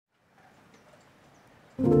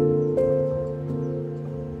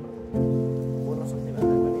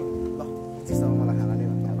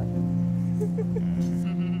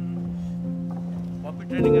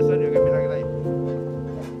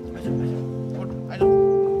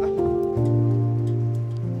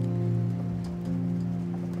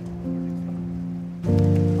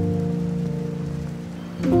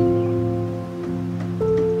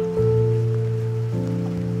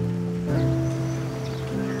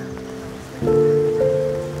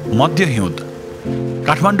मध्य हिउँद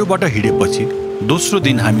काठमाडौँबाट हिँडेपछि दोस्रो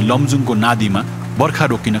दिन हामी लमजुङको नादीमा बर्खा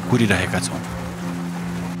रोकिन कुरिरहेका छौँ।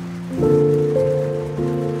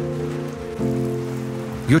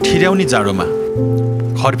 यो ठिर्याउने जाडोमा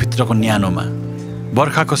घरभित्रको न्यानोमा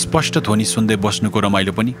बर्खाको स्पष्ट ध्वनि सुन्दै बस्नुको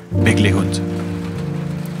रमाइलो पनि बेग्लै हुन्छ।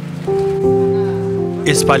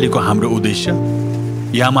 यसपालिको हाम्रो उद्देश्य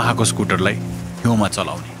यामाहाको स्कुटरलाई हिउँमा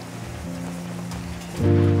चलाउने।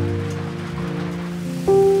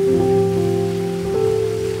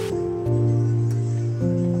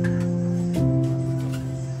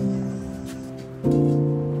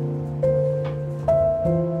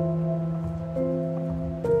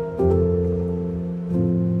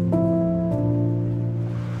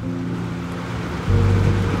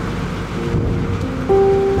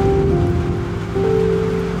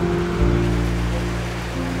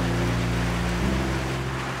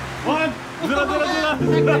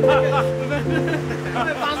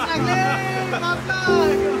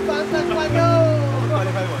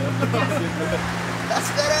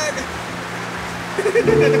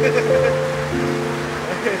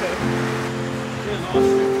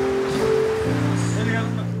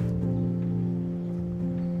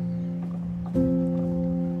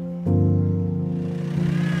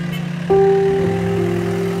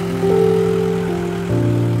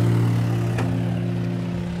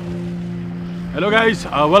 Hello guys,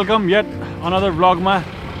 welcome yet another vlog ma.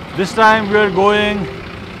 This time we are going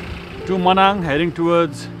to Manang, heading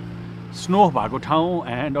towards snow भएको ठाउँ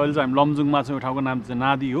and अहिले चाहिँ हामी लमजुङमा छौँ। यो ठाउँको नाम चाहिँ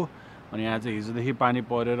नादी हो अनि यहाँ चाहिँ हिजोदेखि पानी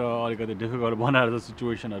परेर अलिकति डिफिकल्ट बनाएर छ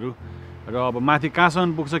सिचुएसनहरू र अब माथि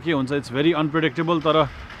कहाँसम्म पुग्छ के हुन्छ इट्स भेरी अनप्रेडिक्टेबल तर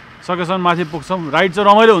सकेसम्म माथि पुग्छौँ। राइड चाहिँ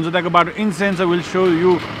रमाइलो हुन्छ त्यहाँको बाटो इन्सेन्स विल सो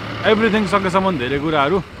यु एभ्रिथिङ सकेसम्म धेरै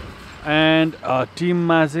कुराहरू एन्ड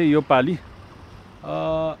टिममा चाहिँ यो पालि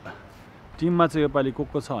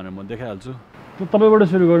को छ भनेर म देखाइहाल्छु। तपाईँबाट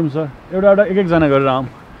सुरु गरौँ सर, एउटा एक-एकजना गरेर आउँ।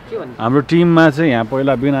 हाम्रो टिममा चाहिँ यहाँ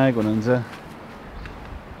पहिला विनायक हुनुहुन्छ।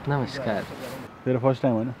 नमस्कार। तेरो फर्स्ट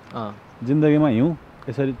टाइम होइन? जिन्दगीमा हिउँ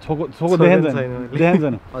यसरी छोको देखाएको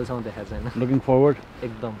छैन? अहिलेसम्म देखाएको छैन। लुकिङ फरवर्ड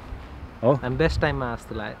एकदम हो। हामी बेस्ट टाइममा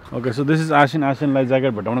जस्तो लाग्यो। ओके सो दिस इज आसिन। आसिनलाई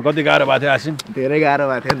ज्याकेट भेटाउन कति गाह्रो भएको थियो आसिन? धेरै गाह्रो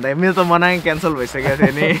भएको थियो नि त। मेरो त मनाङ क्यान्सल भइसकेको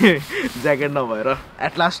थियो नि ज्याकेट नभएर।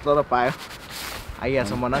 एट लास्ट तर पायो,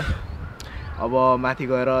 आइहाल्छ मनाङ। अब माथि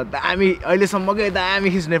गएर दामी अहिलेसम्मकै दामी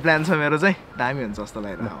खिच्ने प्लान छ मेरो चाहिँ। दामी हुन्छ जस्तो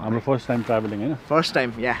लागिरहेको। हाम्रो फर्स्ट टाइम ट्राभलिङ होइन? फर्स्ट टाइम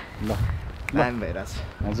या ल दामी भइरहेछ।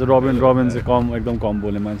 हजुर रबिन चाहिँ एकदम कम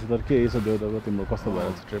बोल्ने मान्छे तर के यसो देऊ त तिम्रो कस्तो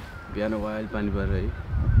भइरहेछ ट्रिप? बिहान अहिले पानी परेर है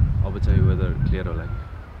अब चाहिँ वेदर क्लियर होला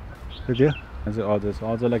कि त्यो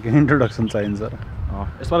अझलाई केही इन्ट्रोडक्सन चाहिन्छ।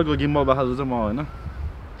 यसपालिको गिम्बल बाख्रा चाहिँ म होइन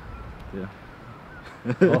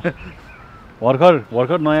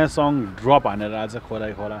भर्खर नयाँ सङ ड्रप हानेर आज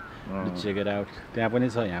खोरा चेक इट आउट। त्यहाँ पनि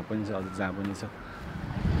छ, यहाँ पनि छ, अझ जहाँ पनि छ।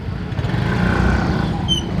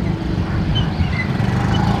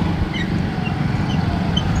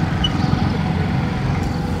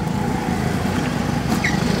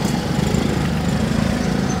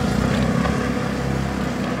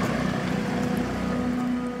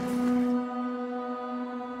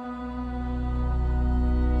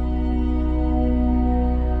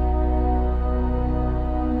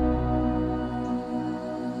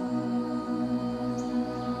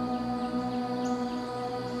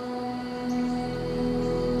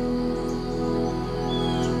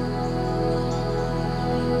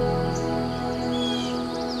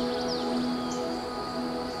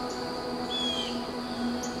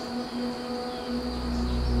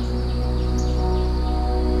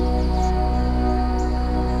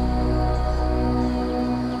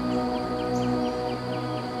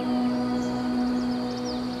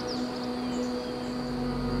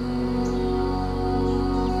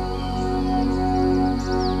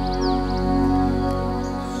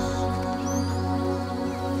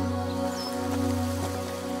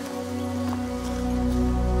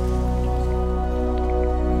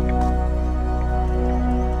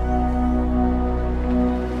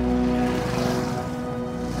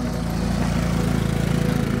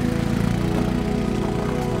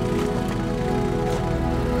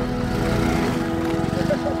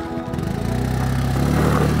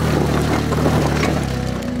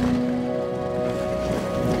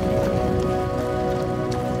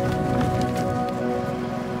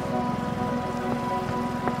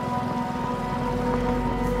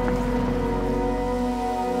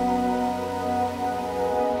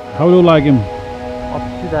 How do you like him?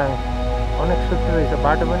 अति दामी अनएक्सपेक्टेड रहेछ।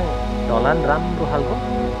 बाटो पनि ढलान राम्रो खालको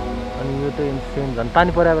अनि यो त इन्सेन झन्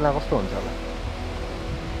पानी परेको बेला कस्तो हुन्छ होला।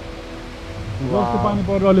 जस्तो पानी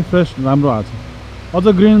परेर अलि फ्रेस राम्रो आएको छ। अझ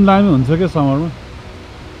ग्रिन दामी हुन्छ के समरमा।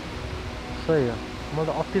 सही हो। मलाई त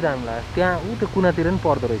अति दामी लाग्यो त्यहाँ ऊ त्यो कुनातिर पनि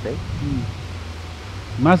पर्दो रहेछ है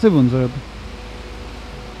म्यासिभ हुन्छ यो त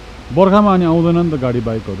बर्खामा अनि आउँदैन नि त गाडी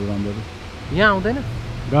बाइकहरू राम्ररी यहाँ आउँदैन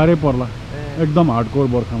गाह्रै पर्ला एकदम हार्डकोर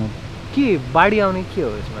बर्खामा के बाढी आउने के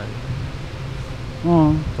हो यसमा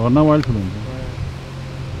झर्ना वाइल्ड ठुलो हुन्छ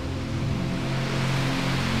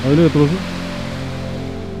अहिले यत्रो छ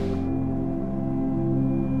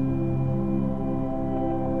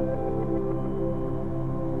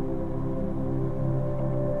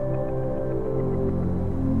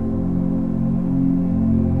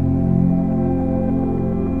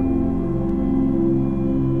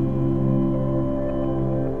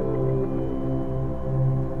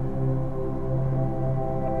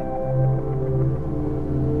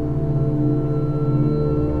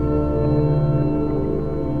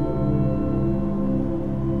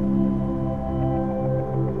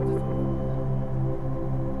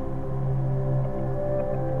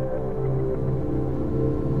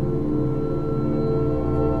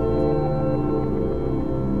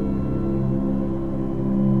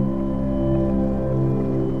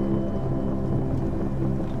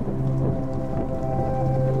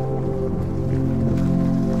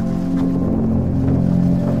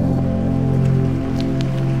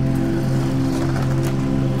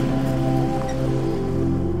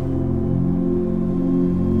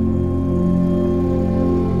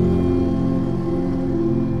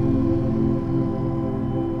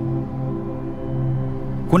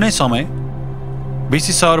कुनै समय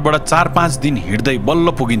बेसी सहरबाट 4-5 दिन हिँड्दै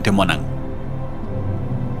बल्ल पुगिन्थ्यो मनाङ।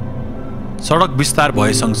 सडक विस्तार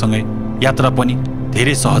भए सँगसँगै यात्रा पनि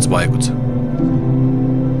धेरै सहज भएको छ।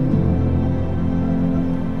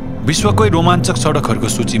 विश्वकै रोमाञ्चक सडकहरूको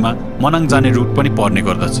सूचीमा मनाङ जाने रुट पनि पर्ने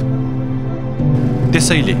गर्दछ।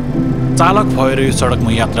 त्यसैले चालक भएर यो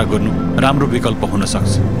सडकमा यात्रा गर्नु राम्रो विकल्प हुन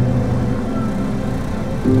सक्छ।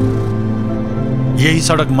 यही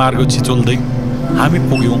सडक मार्ग छिचोल्दै हामी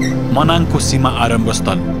पुग्यौं मनाङको सीमा आरम्भ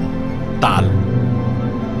स्थल ताल।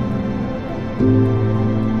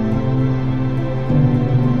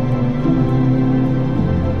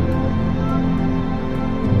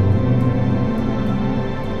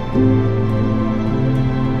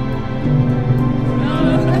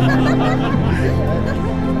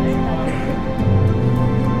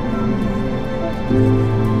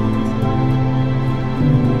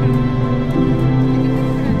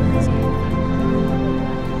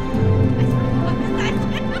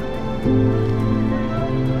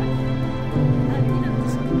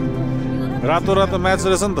 रातो रातो म्याच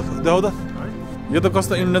रहेछ नि त देखाउ त यो त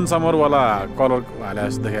कस्तो इन्डियन समर वाला कलर हाले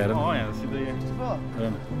जस्तो देखाएर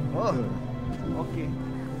ओके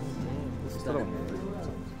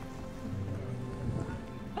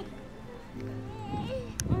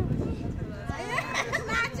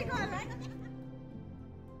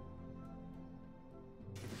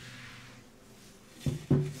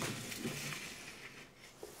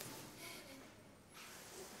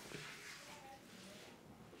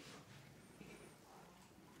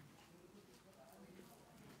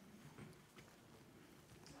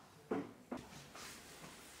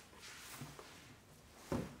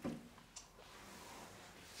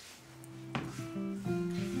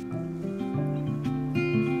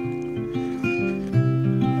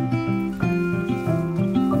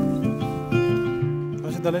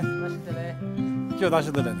के हो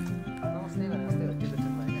दासु दले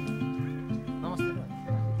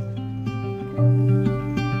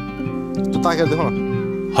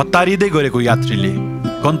हतारिँदै गरेको यात्रीले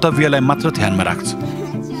गन्तव्यलाई मात्र ध्यानमा राख्छ।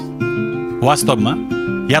 वास्तवमा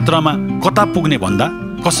यात्रामा कता पुग्ने भन्दा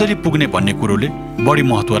कसरी पुग्ने भन्ने कुरोले बढी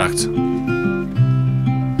महत्त्व राख्छ।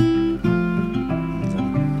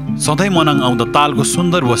 सधैँ मनाङ आउँदा तालको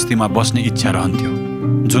सुन्दर बस्तीमा बस्ने इच्छा रहन्थ्यो,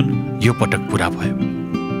 जुन यो पटक पुरा भयो।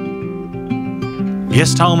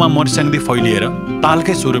 यस ठाउँमा मर्स्याङ्दी फैलिएर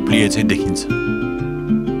तालकै स्वरूप लिए चाहिँ देखिन्छ।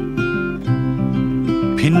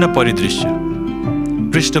 भिन्न परिदृश्य,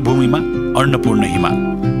 पृष्ठभूमिमा अन्नपूर्ण हिमाल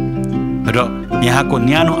र यहाँको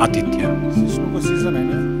न्यानो आतिथ्य।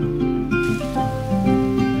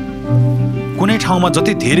 कुनै ठाउँमा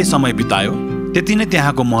जति धेरै समय बितायो त्यति नै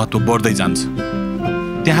त्यहाँको महत्त्व बढ्दै जान्छ।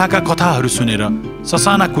 त्यहाँका कथाहरू सुनेर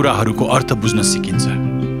ससाना कुराहरूको अर्थ बुझ्न सिकिन्छ,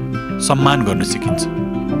 सम्मान गर्न सिकिन्छ।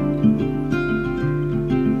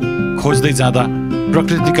 खोज्दै जाँदा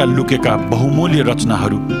प्रकृतिका लुकेका बहुमूल्य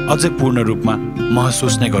रचनाहरू अझै पूर्ण रूपमा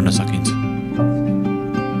महसुस नै गर्न सकिन्छ।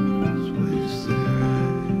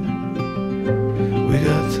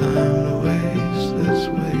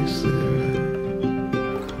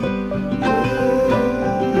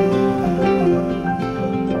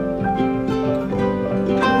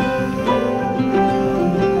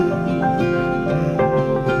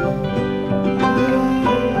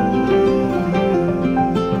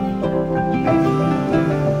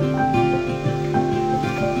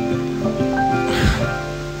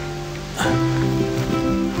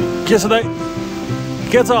 के छ दाइ?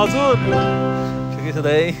 के छ हजुर? ठिकै छ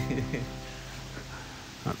दाइ।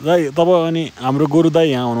 दाइ तपाईँ अनि हाम्रो गोरु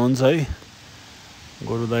दाइ यहाँ हुनुहुन्छ है।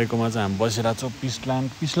 गोरु दाइकोमा चाहिँ हामी बसिरहेको छौँ।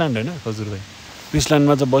 पिसल्यान्ड होइन हजुर दाइ।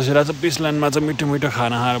 पिसल्यान्डमा चाहिँ बसिरहेको छ। पिसल्यान्डमा चाहिँ मिठो मिठो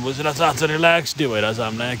खाना खाएर बसिरहेको छ। आज रिल्याक्स डे भइरहेछ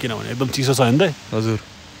हामीलाई यहाँ, किनभने एकदम चिसो छ होइन दाइ? हजुर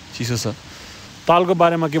चिसो छ। तालको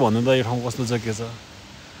बारेमा के भन्नु त? यो ठाउँ कस्तो छ, के छ?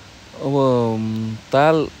 अब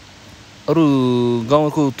ताल अरू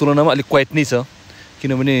गाउँको तुलनामा अलिक क्वाइट नै छ,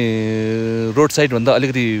 किनभने रोड साइडभन्दा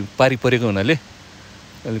अलिकति पारी परेको हुनाले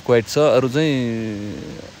अलिक क्वाइट छ। अरू चाहिँ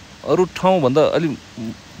अरू ठाउँभन्दा अलिक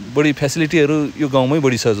बढी फेसिलिटीहरू यो गाउँमै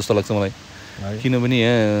बढी छ जस्तो लाग्छ मलाई, किनभने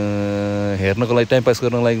यहाँ हेर्नको लागि टाइम पास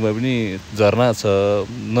गर्नको लागि भए पनि झरना छ,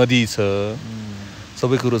 नदी छ,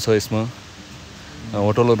 सबै कुरो छ यसमा।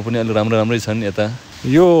 होटलहरू पनि अलिक राम्रै छन् यता।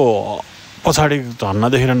 यो पछाडि झर्ना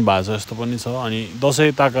देखिरहनु भएको छ यस्तो पनि छ। अनि दसैँ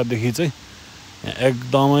ताकादेखि चाहिँ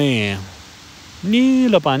एकदमै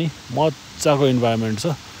निलो पानी, मजाको इन्भाइरोमेन्ट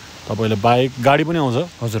छ। तपाईँले बाइक गाडी पनि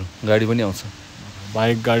आउँछ? हजुर गाडी पनि आउँछ।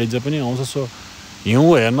 बाइक गाडी चाहिँ पनि आउँछ। सो हिउँ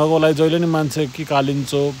हेर्नको लागि जहिले नि मान्छे कि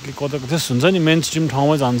कालिम्चोक कि कता त्यस हुन्छ नि, मेन स्ट्रिम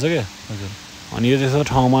ठाउँमै जान्छ क्या। हजुर। अनि यो त्यस्तो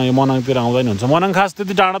ठाउँमा यो मनाङतिर आउँदा नि हुन्छ। मनाङ खास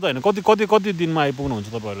त्यति टाढा त होइन। कति दिनमा आइपुग्नुहुन्छ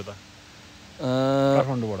तपाईँहरू त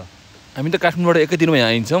काठमाडौँबाट? हामी त काठमाडौँबाट एकै दिनमा यहाँ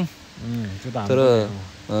आइन्छौँ, तर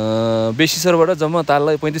बेसीसरबाट जम्मा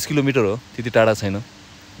ताललाई 35 किलोमिटर हो, त्यति टाढा छैन।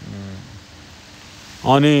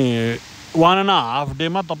 अनि 1.5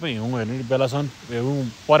 डेमा तपाईँ हिउँ हेर्ने बेलासम्म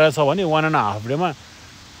हिउँ परेछ भने 1.5 डेमा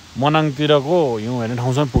मनाङतिरको हिउँ हेर्ने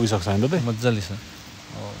ठाउँसम्म पुगिसक्छ होइन त? मजाले छ।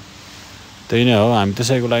 त्यही नै हो। हामी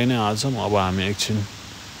त्यसैको लागि नै आएछौँ। अब हामी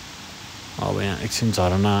यहाँ एकछिन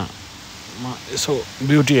झरनामा यसो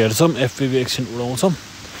ब्युटी हेर्छौँ, एफपिभी एकछिन उडाउँछौँ।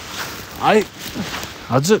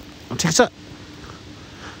 हजुर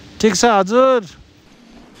ठिक छ हजुर।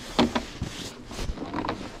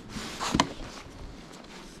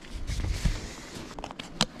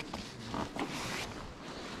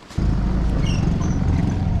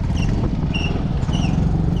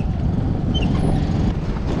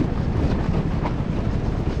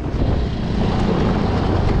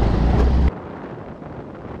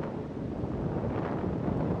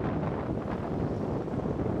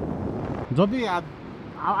 जति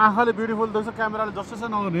आँखाले ब्युटिफुल देख्छ क्यामेराले जस्तो छ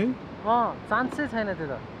नगर्ने। चान्सै छैन त्यो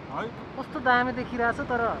त। कस्तो दामी देखिरहेछ,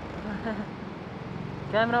 तर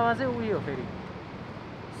क्यामेरामा चाहिँ उयो फेरि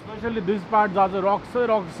स्पेसली दिस पार्ट जहाँ चाहिँ रक्स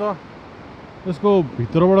छ, यसको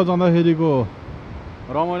भित्रबाट जाँदाखेरिको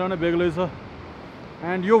रमाइलो नै बेग्लै छ।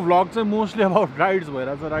 एन्ड यो भ्लग चाहिँ मोस्टली अबाउट राइड्स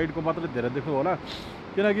भइरहेछ। राइडको मात्रै धेरै देख्नु होला,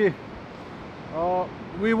 किनकि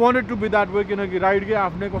we wanted to be that way, किनकि राइडकै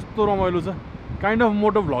आफ्नै कस्तो रमाइलो छ। काइन्ड अफ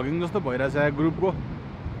मोटो भ्लगिङ जस्तो भइरहेछ यहाँ ग्रुपको।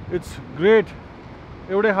 It's great.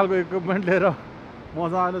 एउटै खालको इक्विपमेन्ट लिएर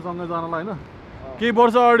मजा आयो सँगै जानलाई होइन। केही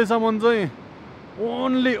वर्ष अगाडिसम्म चाहिँ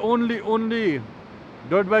ओन्ली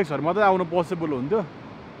डर्ट बाइक्सहरू मात्रै आउनु पोसिबल हुन्थ्यो।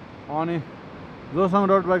 अनि जोसँग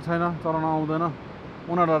डर्ट बाइक छैन, चलाउन आउँदैन,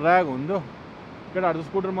 उनीहरूलाई ऱ्याग हुन्थ्यो। केटाहरू चाहिँ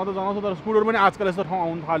स्कुटर मात्रै चलाउँछ, तर स्कुटर पनि आजकल यस्तो ठाउँ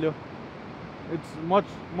आउनु थाल्यो। It's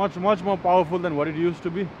much more powerful than what it use to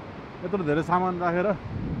be. यत्रो धेरै सामान राखेर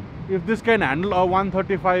if this can handle a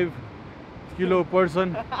 135 kilo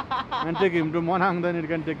person and take him to Manang, then it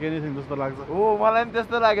can take anything जस्तो लाग्छ। हो मलाई पनि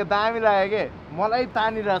त्यस्तो लाग्यो, दामी लाग्यो के। मलाई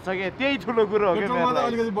तानिरहेछ के, त्यही ठुलो कुरो हो के। पेट्रोलमा त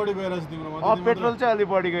अलिकति बढी गइरहेछ तिम्रोमा। पेट्रोल चाहिँ अलि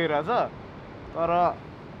बढी गइरहेछ, तर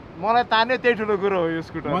मलाई तान्यो त्यही ठुलो कुरो हो यो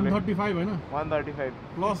स्कुटर। 135 हैन? 135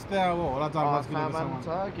 प्लस त्यहाँ अब होला 4-5 किलो सामान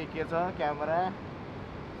छ, के छ, क्यामेरा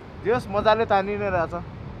जस मजाले तानि नै रहेछ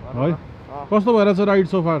है। कस्तो भइरहेछ राइड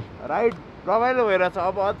सो फार? राइड रमाइलो भइरहेछ।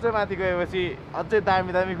 अब अझै माथि गएपछि अझै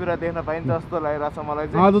दामी कुरा देख्न पाइन्छ जस्तो लागिरहेछ मलाई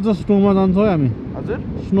चाहिँ। आज चाहिँ स्नोमा जान्छौँ हामी। हजुर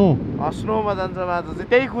स्नोमा जान्छौँ आज चाहिँ,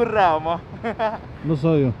 त्यही कुरा हो म। ल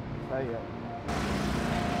सही हो।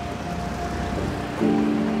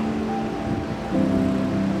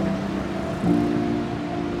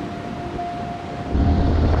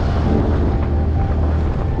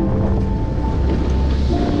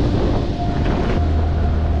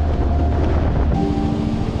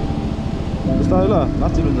 ल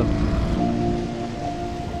नाचिनुहुन्छ।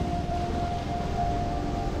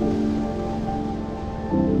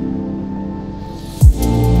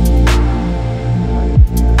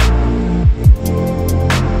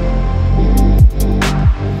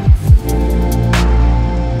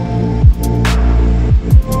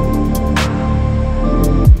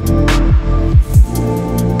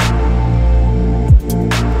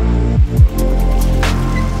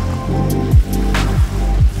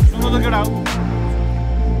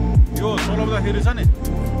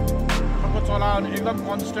 एकदम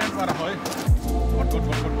कन्स्टेन्ट पारा है,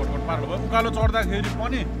 घटघट पारा भयो। उकालो चढ्दाखेरि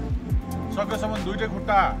पनि सकेसम्म दुइटै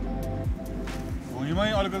खुट्टा भुइँमै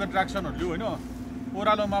अलिकति ट्र्याक्सनहरू लियो होइन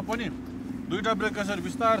ओह्रालोमा पनि दुईटा ब्रेक यसरी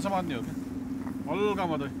बिस्तारै समात्ने हो कि हल्का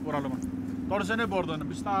मात्रै ओह्रालोमा तर्से नै पर्दैन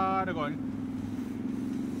बिस्तारै गयो नि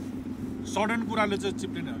सडन कुराले चाहिँ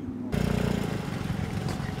चिप्लिने हो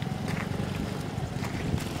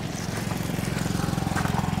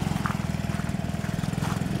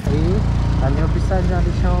हामी अब बिस्तारै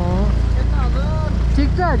जाँदैछौँ ठिक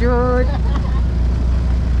छ हजुर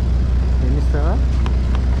हेर्नुहोस् त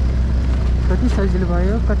कति सजिलो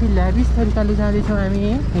भयो कति ल्याभिस तरिकाले जाँदैछौँ हामी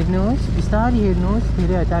हेर्नुहोस् बिस्तारै हेर्नुहोस्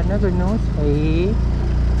धेरै हतार नगर्नुहोस् है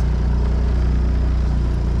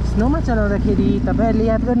स्नोमा चलाउँदाखेरि तपाईँहरूले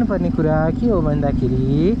याद गर्नुपर्ने कुरा के हो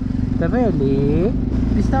भन्दाखेरि तपाईँहरूले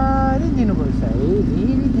बिस्तारै दिनुपर्छ है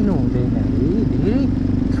धेरै दिनु हुँदैन है धेरै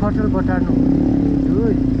थ्रोटल बटार्नु हुँदैन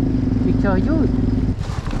ठिक छ हजुर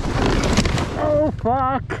Oh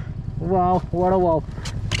fuck! Wow, what a wow!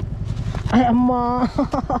 Ayamma!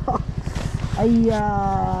 Ayya,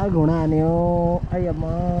 घुँडा हान्यो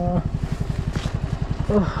ayamma!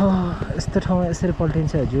 ओहो यस्तो ठाउँमा यसरी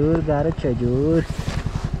पल्टिन्छ हजुर गाह्रो छ हजुर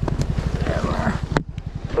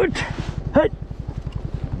उठ हट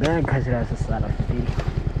ब्याग खसिरहेको छ सारा फेरि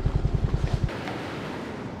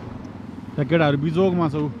त्यहाँ केटाहरू बिजोगमा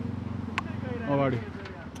छौ अगाडि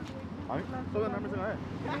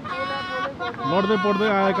लड्दै पढ्दै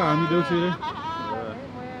आएका हामी देउसिरे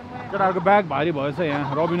केटाहरूको ब्याग भारी भएछ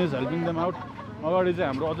यहाँ Rabin is helping them out अगाडि चाहिँ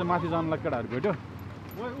हाम्रो अझै माथि जानलाई केटाहरू भेट्यो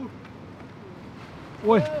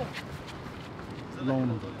ओइ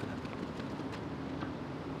लाउनु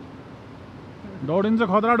दौडिन्छ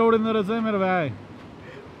खतरा दौडिँदो रहेछ है मेरो भाइ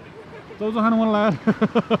चौचो खानु मन लाग्यो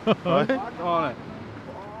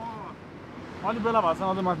अलिक बेला भएको छ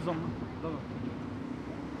अझै माथिसम्म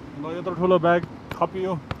ल यत्रो ठुलो ब्याग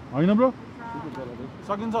थपियो होइन ब्रो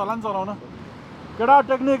सकिन्छ होला नि चलाउन केटा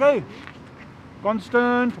टेक्निक है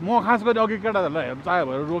कन्सटेन्ट म खास गरी अघि केटाहरूलाई हेर्नु चाह्यो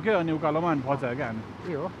भएर रोक्यो अनि उकालोमा अनि फस्यो क्या हामी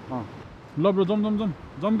के हो ल ब्रो जम जम जम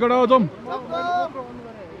जम केटा हो जम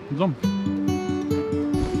जम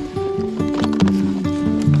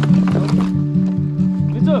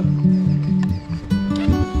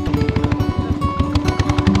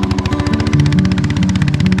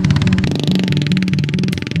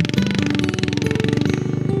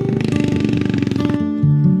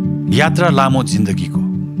यात्रा लामो जिन्दगीको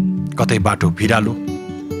कतै बाटो भिरालो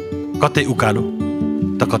कतै उकालो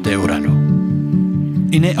त कतै ओह्रालो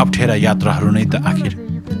यिनै अप्ठ्यारा यात्राहरू नै त आखिर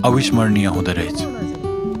अविस्मरणीय हुँदो रहेछ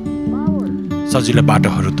सजिलो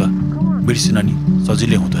बाटोहरू त बिर्सिन नि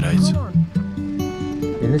सजिलै हुँदो रहेछ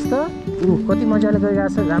हेर्नुहोस् त कति मजाले गइरहेको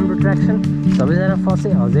छ राम्रो ट्र्याक्सन सबैजना फसे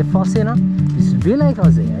अझै फसेन बेलायक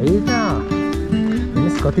अझै है त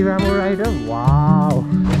हेर्नुहोस् कति राम्रो राइड हो वाउ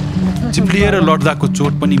चिप्लिएर लड्दाको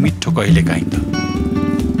चोट पनि मिठो कहिले काहीँ त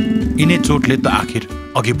यिनै चोटले त आखिर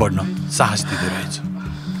अघि बढ्न साहस दिँदो रहेछ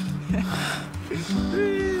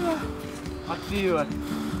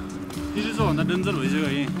भन्दा डेन्जर भइसक्यो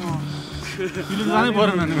जानै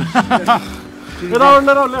परेन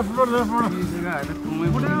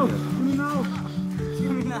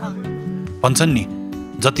भन्छन् नि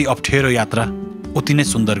जति अप्ठ्यारो यात्रा उति नै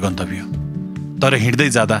सुन्दर गन्तव्य तर हिँड्दै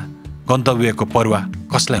जाँदा गन्तव्यको पर्वाह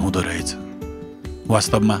कसलाई हुँदो रहेछ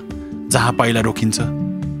वास्तवमा जहाँ पाइला रोकिन्छ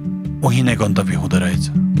उही नै गन्तव्य हुँदो रहेछ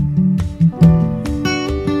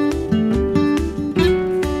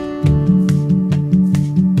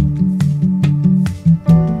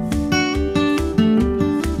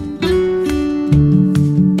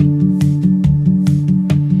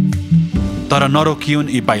तर नरोकिउन्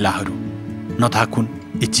यी पाइलाहरू नथाकुन्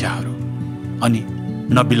इच्छाहरू अनि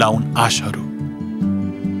नबिलाउन् आशहरू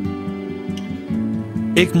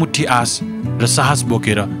एक मुट्ठी आश र साहस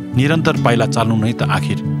बोकेर निरन्तर पाइला चाल्नु नै त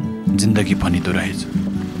आखिर जिन्दगी भनिदो रहेछ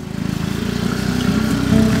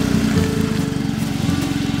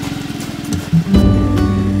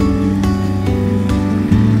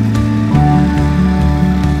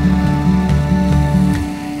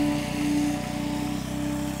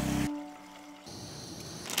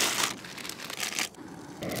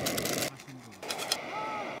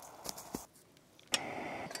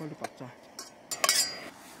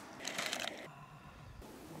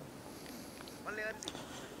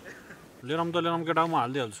लिरम केटा म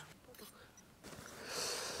हालिदिइहाल्छु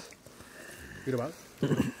पिरो भाग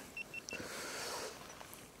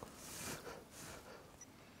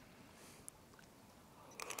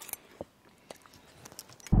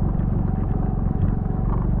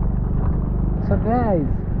So guys,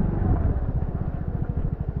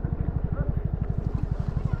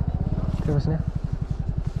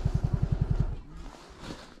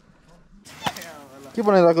 के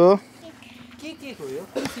बनाइरहेको केक हो यो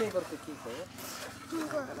फ्लेभरको केक हो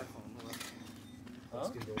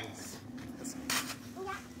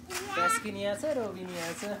Baskin यहाँ छ रोबिन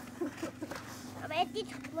यहाँ छ अब यति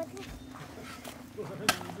मात्रै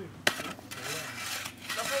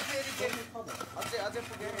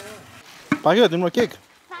पाक्यो तिम्रो केक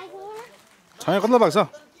छैन कति पाक्छ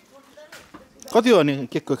कति हो अनि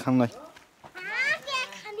केकको खानलाई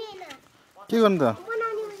के गर्नु त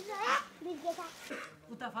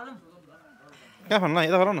कहाँ फाल्नु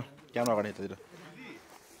यता फाल न क्यामेरा अगाडि यतातिर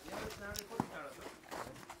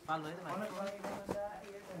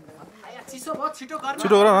छिटो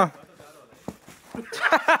गर न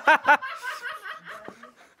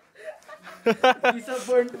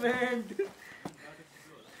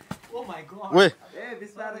ओए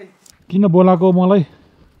किन बोलाको मलाई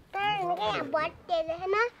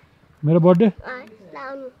मेरो बर्थडे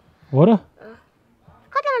हो र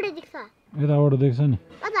यताबाट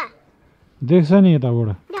देख्छ नि यताबाट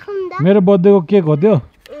मेरो बर्थडेको केक हो त्यो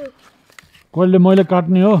कहिले मैले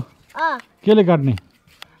काट्ने हो केले काट्ने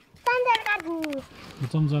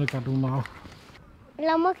चम्चाले काटौँ ल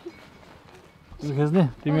खिच्ने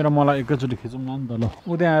तिमी र मलाई एकैचोटि खिचौँ न त ल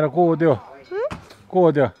ऊ त्यहाँ आएर को हो त्यो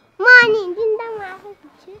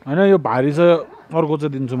होइन यो भारी छ अर्को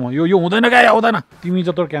चाहिँ दिन्छु म यो हुँदैन क्या आउँदैन तिमी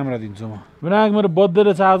जत्रो क्यामेरा दिन्छु म विनायक मेरो बर्थडे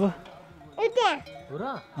रहेछ आज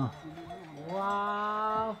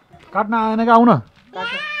काट्न आएन क्या आउन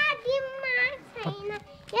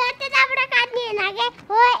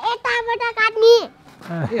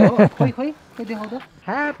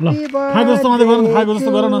खाएको जस्तो मात्रै गर न खाएको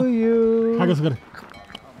जस्तो गर न खाएको जस्तो गर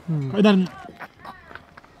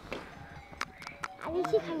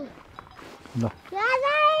ल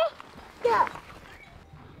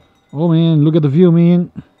Oh man, look at the view, man.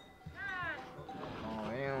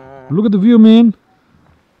 Look at the view, man.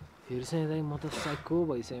 फेरि चाहिँ दाइ म त साइको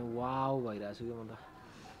भइसकेँ वाउ भइरहेको छु कि म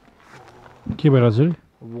त के भइरहेको छ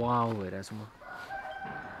वाउ भइरहेको छु म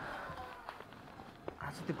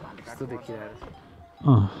आज त्यो कस्तो देखिरहेको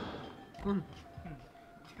छु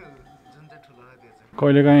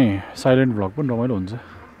कहिलेकाहीँ साइलेन्ट भ्लग पनि रमाइलो हुन्छ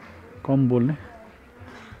कम बोल्ने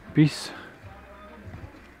piece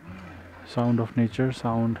sound of nature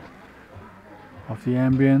sound of the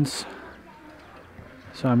ambience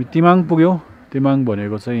so हामी तिमाङ पुग्यौँ तिमाङ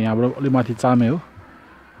भनेको चाहिँ यहाँबाट अलिक माथि चामे हो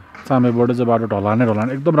चामेबाट चाहिँ बाटो ढलान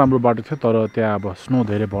एकदम राम्रो बाटो थियो तर त्यहाँ अब स्नो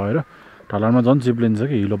धेरै भएर ढलानमा झन् चिप्लिन्छ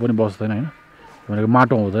कि हिलो पनि बस्दैन होइन भनेको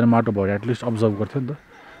माटो हुँदैन माटो भएर एटलिस्ट अब्जर्भ गर्थ्यो नि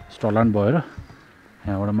त ढलान भएर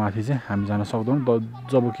यहाँबाट माथि चाहिँ हामी जान सक्दैनौँ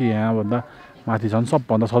जब कि यहाँभन्दा माथि झन्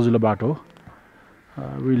सबभन्दा सजिलो बाटो हो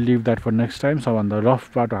will leave that for next time सबभन्दा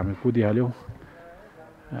रफ बाटो हामी कुदिहाल्यौँ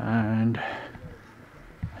एन्ड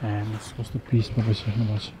कस्तो पिसमा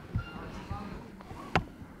बसिराख्नुपर्छ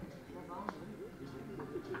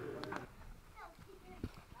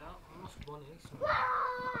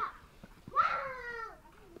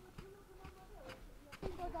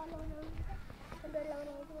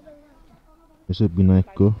यसो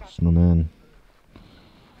विनायकको स्नोम्यान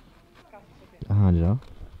कहाँ हालेर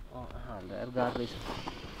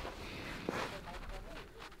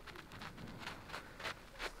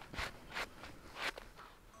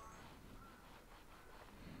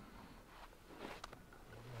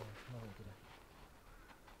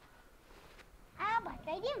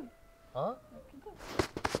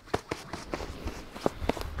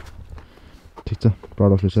ठिक छ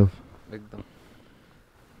प्राउड अफ योरसेल्फ एकदम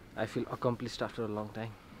I feel accomplished after a long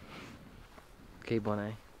time. केही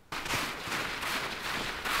बनाएँ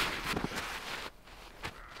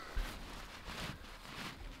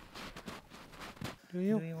Do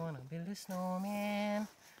you wanna build a snowman?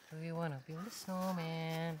 Do you wanna build a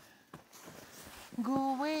snowman? Go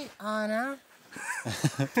away, Anna.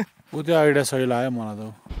 ऊ त्यो आइडिया सही लाग्यो मलाई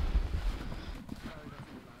त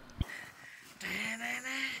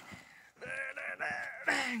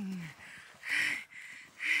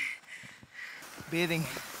बेदिङ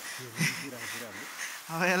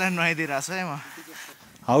अब यसलाई नुहाइदिइरहेको छु है म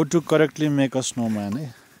how to correctly make a स्नोम्यान है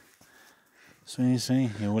सुई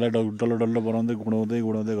हिउँलाई डल्लो डल्लो बनाउँदै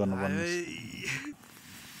गुडाउँदै गर्नुपर्ने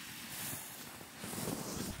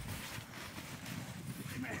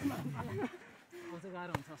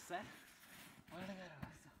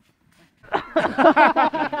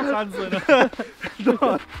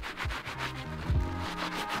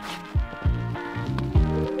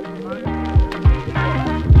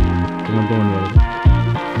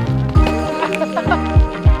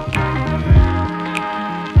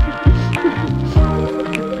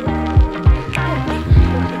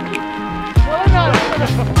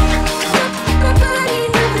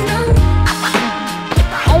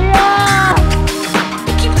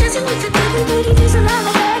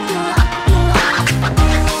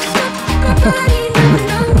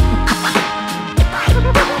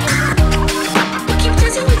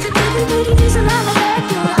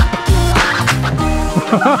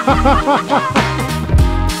Baniya.